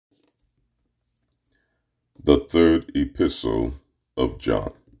third epistle of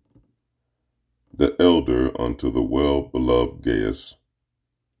John, the elder unto the well-beloved Gaius,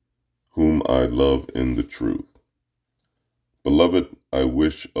 whom I love in the truth. Beloved, I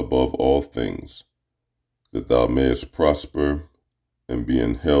wish above all things that thou mayest prosper and be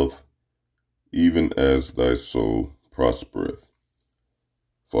in health, even as thy soul prospereth.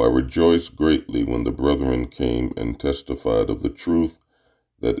 For I rejoiced greatly when the brethren came and testified of the truth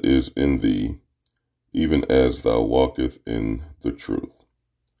that is in thee, even as thou walkest in the truth.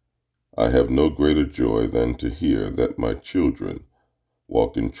 I have no greater joy than to hear that my children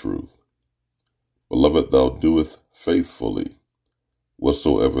walk in truth. Beloved, thou doest faithfully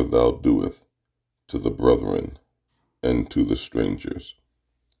whatsoever thou doest to the brethren and to the strangers,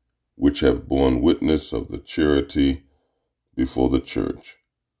 which have borne witness of the charity before the church,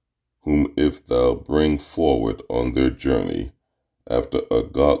 whom if thou bring forward on their journey after a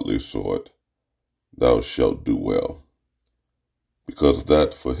godly sort, thou shalt do well, because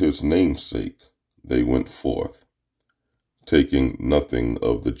that for his name's sake they went forth, taking nothing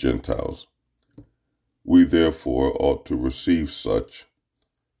of the Gentiles. We therefore ought to receive such,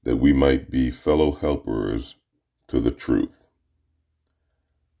 that we might be fellow helpers to the truth.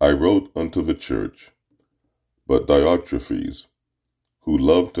 I wrote unto the church, but Diotrephes, who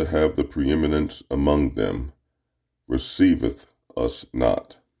loved to have the preeminence among them, receiveth us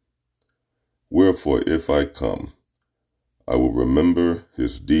not. Wherefore, if I come, I will remember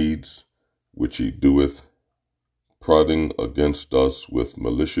his deeds which he doeth, prodding against us with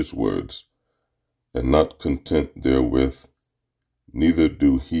malicious words, and not content therewith, neither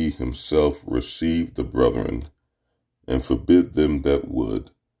do he himself receive the brethren, and forbid them that would,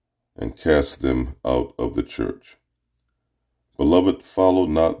 and cast them out of the church. Beloved, follow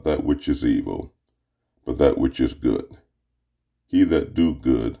not that which is evil, but that which is good. He that do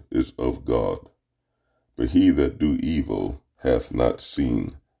good is of God, but he that do evil hath not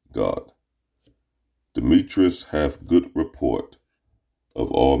seen God. Demetrius hath good report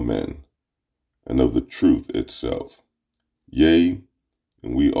of all men, and of the truth itself. Yea,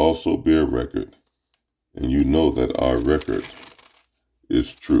 and we also bear record, and you know that our record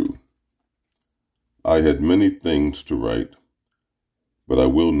is true. I had many things to write, but I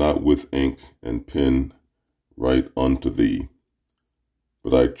will not with ink and pen write unto thee.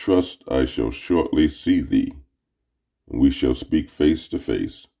 But I trust I shall shortly see thee, and we shall speak face to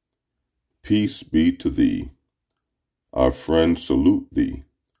face. Peace be to thee. Our friends salute thee.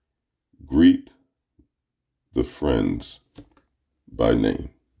 Greet the friends by name.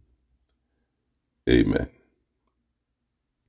 Amen.